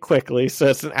modifying quickly. So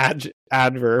it's an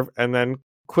adverb, and then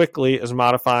quickly is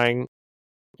modifying,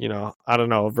 you know, I don't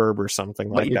know, a verb or something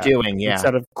what like you're that. doing, yeah.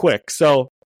 Instead of quick. So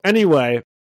anyway,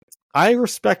 I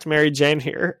respect Mary Jane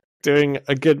here doing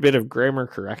a good bit of grammar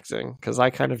correcting because I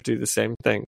kind of do the same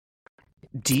thing.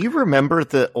 Do you remember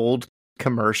the old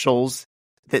commercials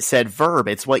that said verb,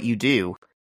 it's what you do?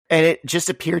 And it just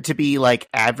appeared to be like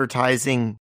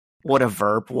advertising what a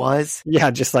verb was. Yeah,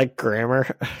 just like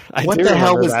grammar. What the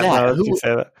hell was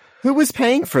that? Who was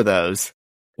paying for those?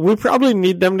 We probably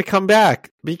need them to come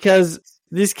back because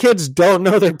these kids don't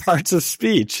know their parts of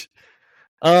speech.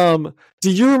 Do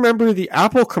you remember the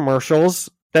Apple commercials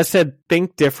that said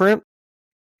think different?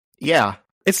 Yeah.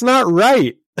 It's not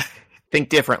right. Think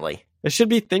differently. It should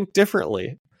be think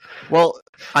differently. Well,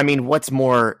 I mean, what's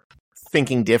more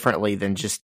thinking differently than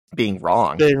just being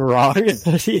wrong? Being wrong?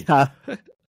 Yeah.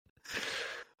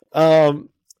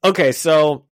 Okay,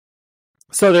 so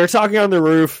they're talking on the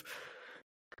roof,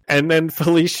 and then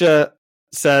Felicia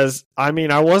says, I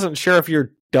mean, I wasn't sure if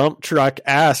your dump truck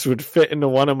ass would fit into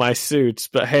one of my suits,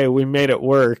 but hey, we made it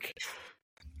work.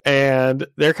 And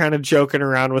they're kind of joking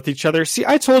around with each other. See,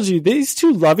 I told you these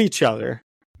two love each other.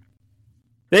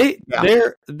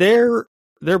 They're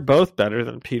both better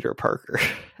than Peter Parker.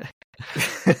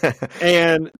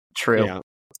 And true. Yeah,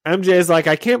 MJ is like,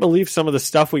 I can't believe some of the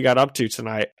stuff we got up to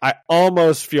tonight. I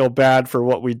almost feel bad for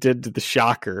what we did to the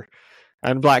Shocker.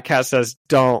 And Black Cat says,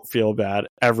 don't feel bad.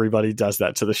 Everybody does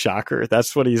that to the Shocker.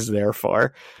 That's what he's there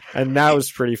for. And that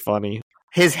was pretty funny.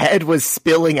 His head was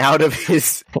spilling out of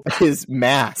his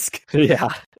mask. Yeah.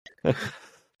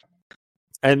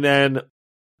 And then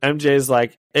MJ's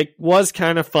like, it was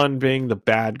kind of fun being the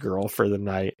bad girl for the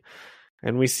night.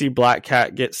 And we see Black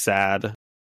Cat get sad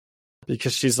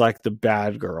because she's like the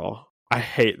bad girl. I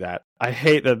hate that. I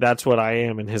hate that that's what I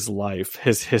am in his life,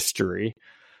 his history.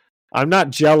 I'm not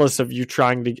jealous of you.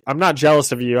 I'm not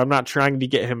jealous of you. I'm not trying to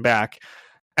get him back.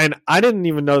 And I didn't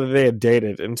even know that they had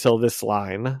dated until this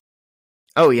line.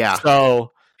 Oh, yeah.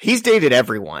 So he's dated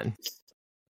everyone.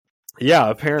 Yeah,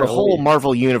 apparently. The whole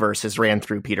Marvel universe has ran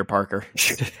through Peter Parker.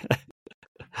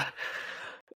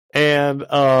 And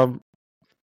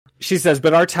she says,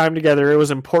 but our time together, it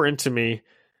was important to me.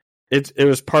 It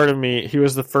was part of me. He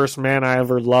was the first man I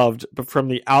ever loved. But from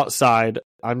the outside,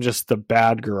 I'm just the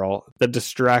bad girl, the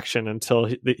distraction until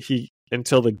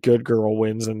the good girl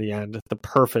wins in the end, the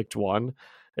perfect one.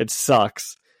 It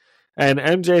sucks. And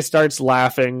MJ starts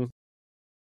laughing.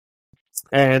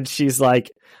 And she's like,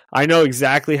 I know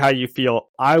exactly how you feel.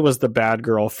 I was the bad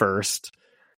girl first.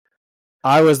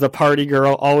 I was the party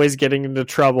girl, always getting into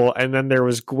trouble. And then there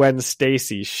was Gwen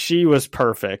Stacy. She was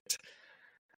perfect.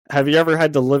 Have you ever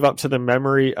had to live up to the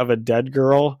memory of a dead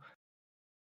girl?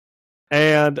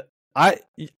 And I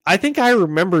think I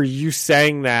remember you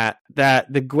saying that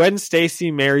the Gwen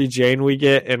Stacy Mary Jane we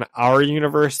get in our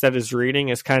universe that is reading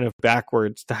is kind of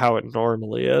backwards to how it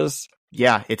normally is.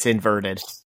 Yeah, it's inverted.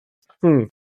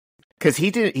 Because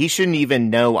he shouldn't even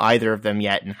know either of them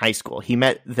yet in high school. He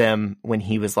met them when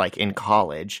he was like in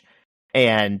college,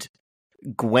 and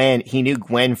he knew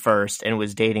Gwen first and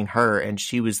was dating her, and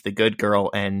she was the good girl.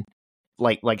 And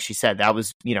like she said, that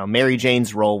was, Mary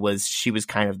Jane's role was she was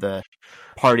kind of the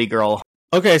party girl.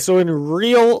 Okay, so in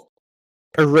real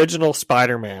original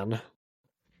Spider-Man,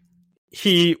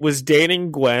 he was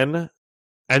dating Gwen,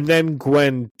 and then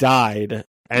Gwen died,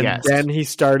 and then he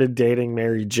started dating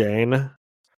Mary Jane.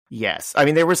 Yes. I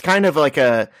mean, there was kind of like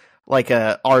a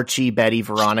Archie, Betty,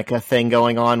 Veronica thing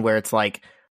going on where it's like,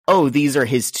 oh, these are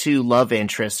his two love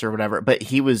interests or whatever, but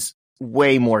he was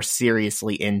way more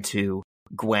seriously into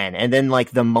Gwen. And then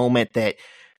like the moment that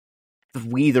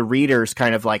we, the readers,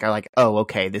 kind of like are like, oh,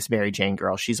 okay, this Mary Jane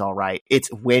girl, she's all right. It's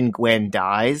when Gwen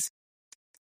dies,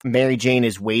 Mary Jane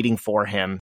is waiting for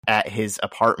him at his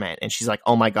apartment, and she's like,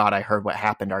 oh my God, I heard what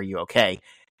happened. Are you okay?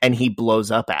 And he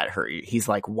blows up at her. He's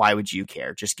like, why would you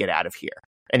care? Just get out of here.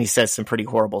 And he says some pretty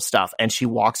horrible stuff. And she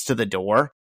walks to the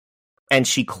door and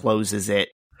she closes it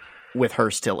with her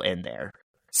still in there.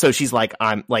 So she's like,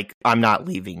 I'm not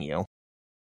leaving you.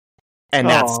 And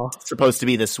that's supposed to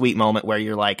be the sweet moment where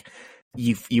you're like,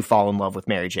 you fall in love with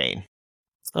Mary Jane.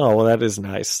 Oh, well, that is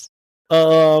nice.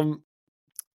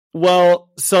 Well,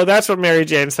 so that's what Mary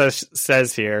Jane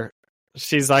says here.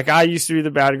 She's like, I used to be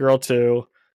the bad girl too,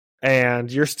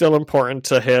 and you're still important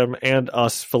to him and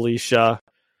us, Felicia.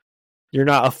 You're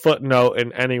not a footnote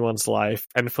in anyone's life.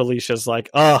 And Felicia's like,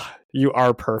 you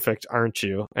are perfect, aren't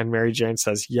you? And Mary Jane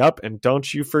says, yep, and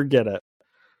don't you forget it.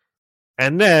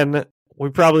 And then we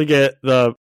probably get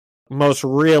the most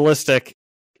realistic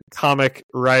comic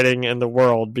writing in the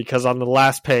world, because on the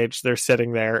last page they're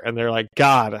sitting there and they're like,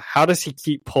 God, how does he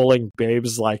keep pulling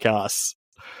babes like us?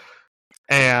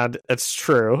 And it's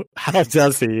true. How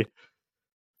does he?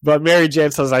 But Mary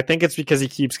Jane says, I think it's because he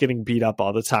keeps getting beat up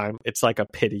all the time. It's like a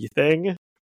pity thing.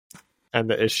 And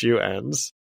the issue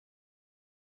ends.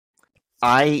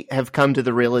 I have come to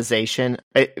the realization,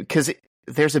 because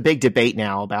there's a big debate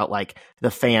now about like the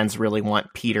fans really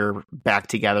want Peter back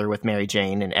together with Mary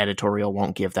Jane, and editorial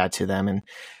won't give that to them. And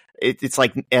it's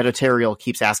like editorial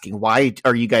keeps asking, why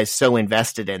are you guys so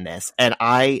invested in this? And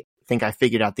I think I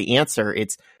figured out the answer.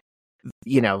 It's,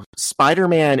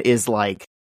 Spider-Man is like,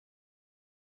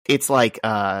 it's like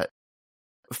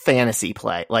fantasy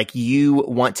play. Like, you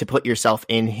want to put yourself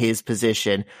in his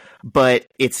position, but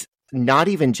it's not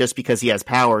even just because he has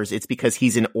powers. It's because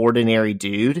he's an ordinary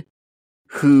dude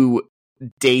who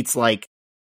dates like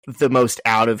the most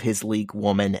out of his league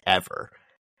woman ever.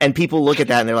 And people look at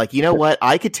that and they're like, you know what?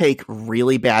 I could take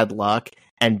really bad luck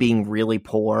and being really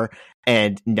poor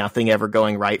and nothing ever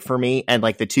going right for me. And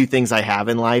like the two things I have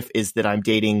in life is that I'm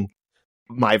dating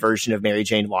my version of Mary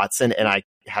Jane Watson and I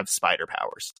have spider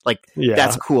powers. Like,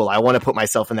 that's cool. I want to put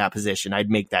myself in that position. I'd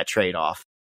make that trade off.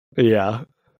 Yeah.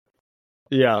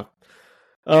 Yeah.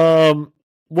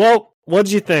 Well,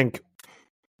 what'd you think?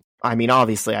 I mean,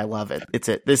 obviously, I love it.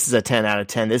 This is a 10 out of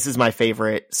 10. This is my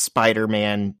favorite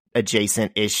Spider-Man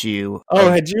adjacent issue.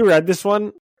 Had you read this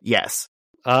one? Yes.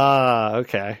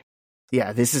 Okay.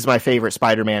 Yeah, this is my favorite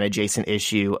Spider-Man adjacent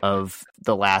issue of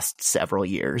the last several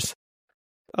years.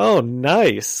 Oh,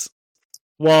 nice.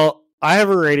 Well, I have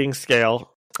a rating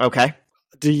scale. Okay.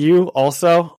 Do you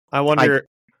also? I wonder.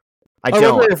 I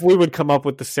wonder if we would come up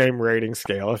with the same rating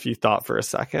scale if you thought for a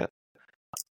second.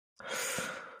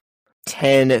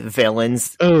 10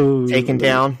 villains taken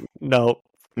down? No.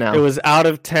 It was out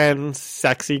of 10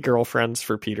 sexy girlfriends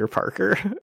for Peter Parker.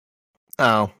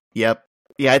 Oh, yep.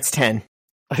 Yeah, it's 10.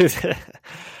 I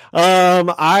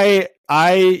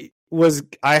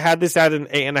had this at an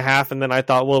 8.5, and then I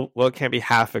thought, well, it can't be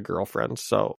half a girlfriend,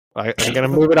 so I'm gonna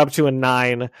move it up to a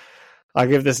 9. I'll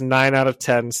give this 9 out of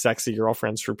 10 sexy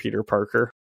girlfriends for Peter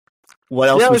Parker. What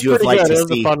else would you have liked to see? It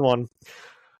was a fun one.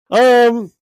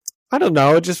 I don't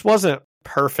know. It just wasn't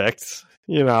perfect,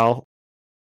 Yeah.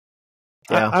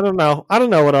 I don't know. I don't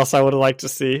know what else I would have liked to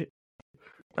see.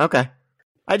 Okay.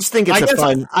 I just think it's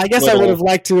fun. I guess I would have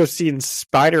liked to have seen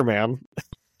Spider-Man.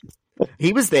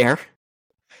 He was there.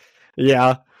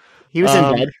 Yeah. He was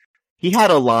in bed. He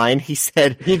had a line. He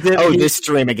said, this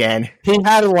dream again. He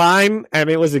had a line, and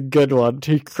it was a good one.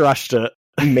 He crushed it.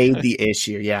 He made the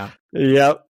issue, yeah.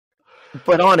 Yep.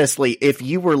 But honestly, if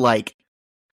you were like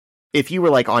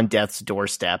on death's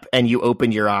doorstep and you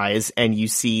open your eyes and you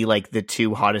see like the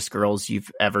two hottest girls you've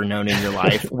ever known in your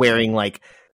life wearing like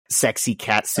sexy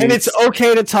cat suits. And it's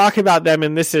okay to talk about them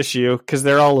in this issue because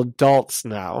they're all adults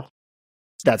now.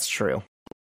 That's true.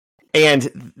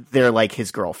 And they're like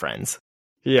his girlfriends.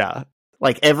 Yeah.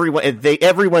 Like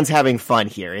everyone's having fun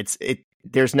here.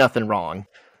 There's nothing wrong.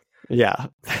 Yeah.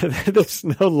 There's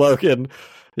no Logan.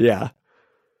 Yeah.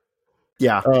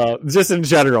 Yeah. Just in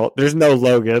general, there's no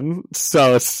Logan.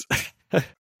 So it's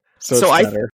So it's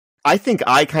better. I think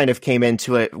I kind of came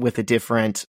into it with a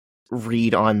different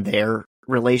read on their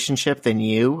relationship than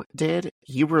you did.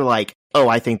 You were like, oh,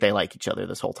 I think they like each other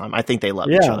this whole time. I think they love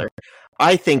each other.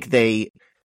 I think they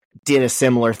did a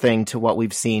similar thing to what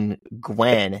we've seen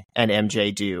Gwen and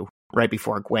MJ do right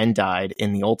before Gwen died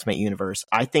in the Ultimate Universe.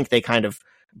 I think they kind of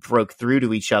broke through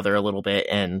to each other a little bit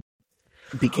and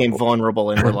became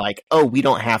vulnerable and were like, oh, we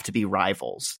don't have to be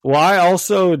rivals. Well, I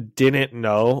also didn't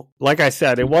know. Like I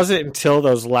said, it wasn't until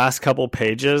those last couple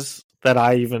pages that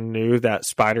I even knew that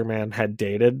Spider-Man had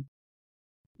dated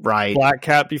Right. Black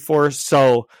Cat before.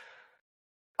 So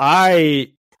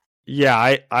I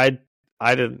thought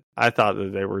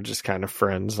that they were just kind of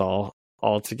friends all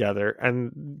together.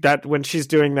 And that when she's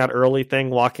doing that early thing,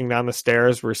 walking down the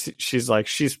stairs where she's like,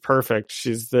 she's perfect,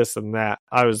 she's this and that.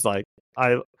 I was like,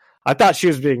 I thought she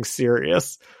was being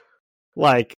serious.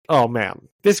 Like, oh man,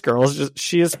 this girl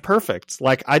she is perfect.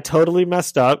 Like, I totally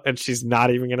messed up and she's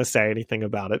not even going to say anything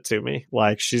about it to me.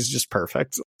 Like, she's just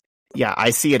perfect. Yeah, I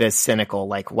see it as cynical.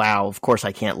 Like, wow, of course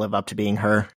I can't live up to being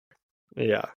her.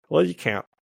 Yeah, well, you can't.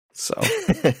 So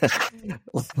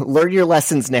learn your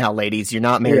lessons now, ladies. You're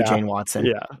not Mary Jane Watson.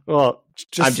 Yeah. Well,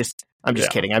 I'm just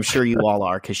kidding. I'm sure you all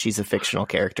are because she's a fictional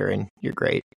character and you're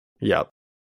great. Yep.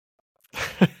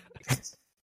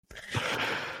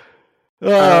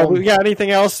 We got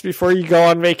anything else before you go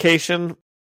on vacation?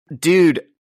 Dude,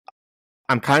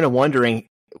 I'm kind of wondering,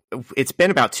 it's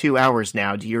been about 2 hours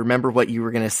now. Do you remember what you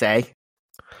were going to say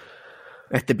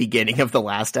at the beginning of the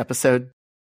last episode?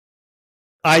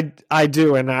 I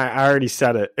do, and I already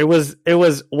said it. It was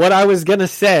what I was going to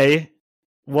say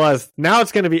was, now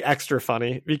it's going to be extra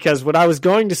funny, because what I was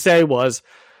going to say was,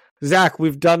 Zach,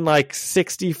 we've done like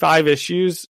 65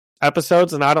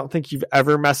 episodes, and I don't think you've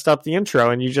ever messed up the intro,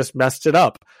 and you just messed it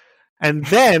up. And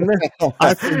then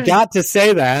I forgot to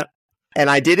say that. And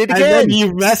I did it again. And then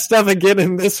you messed up again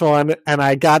in this one, and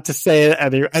I got to say it.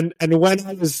 And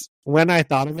when I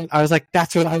thought of it, I was like,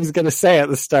 that's what I was going to say at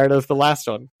the start of the last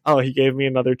one. Oh, he gave me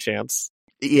another chance.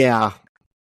 Yeah.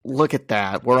 Look at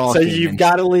that. We're all so you've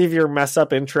got to leave your mess up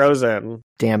intros in.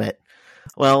 Damn it.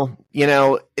 Well,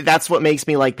 that's what makes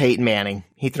me like Peyton Manning.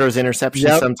 He throws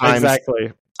interceptions sometimes.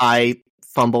 Exactly. I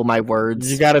fumble my words.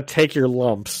 You got to take your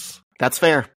lumps. That's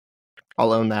fair.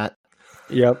 I'll own that.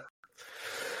 Yep.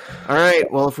 All right.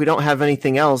 Well, if we don't have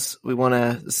anything else, we want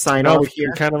to sign off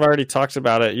here. We kind of already talked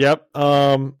about it. Yep.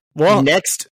 Well,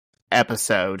 next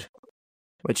episode,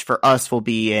 which for us will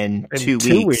be in 2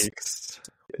 weeks.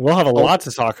 We'll have a lot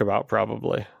to talk about,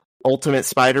 probably. Ultimate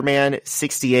Spider-Man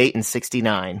 68 and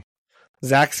 69.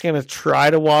 Zach's going to try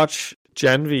to watch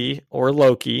Gen V or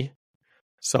Loki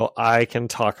so I can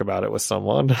talk about it with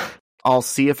someone. I'll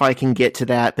see if I can get to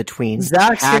that between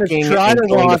Zach's packing try and to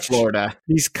going watch to Florida.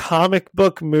 These comic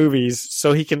book movies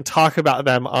so he can talk about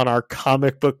them on our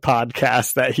comic book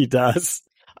podcast that he does.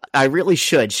 I really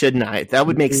should, shouldn't I? That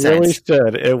would make sense. Really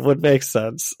should. It would make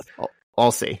sense.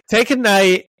 I'll see. Take a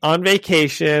night on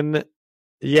vacation.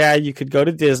 Yeah, you could go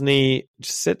to Disney.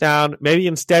 Just sit down. Maybe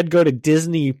instead go to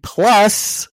Disney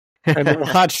Plus and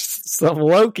watch some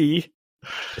Loki.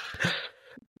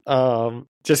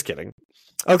 Just kidding.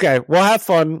 Okay, well, have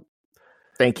fun.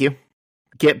 Thank you.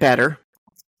 Get better.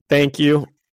 Thank you.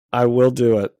 I will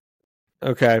do it.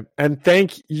 Okay, and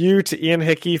thank you to Ian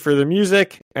Hickey for the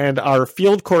music and our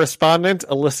field correspondent,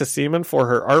 Alyssa Seaman, for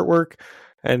her artwork.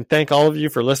 And thank all of you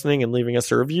for listening and leaving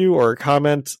us a review or a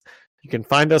comment. You can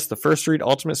find us, the First Read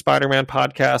Ultimate Spider-Man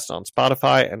podcast, on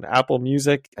Spotify and Apple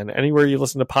Music and anywhere you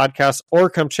listen to podcasts,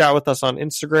 or come chat with us on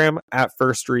Instagram at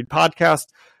First Read Podcast.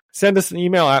 Send us an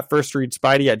email at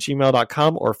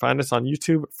firstreadspidey@gmail.com or find us on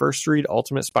YouTube, First Read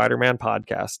Ultimate Spider-Man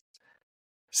Podcast.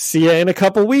 See ya in a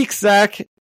couple weeks, Zach.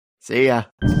 See ya.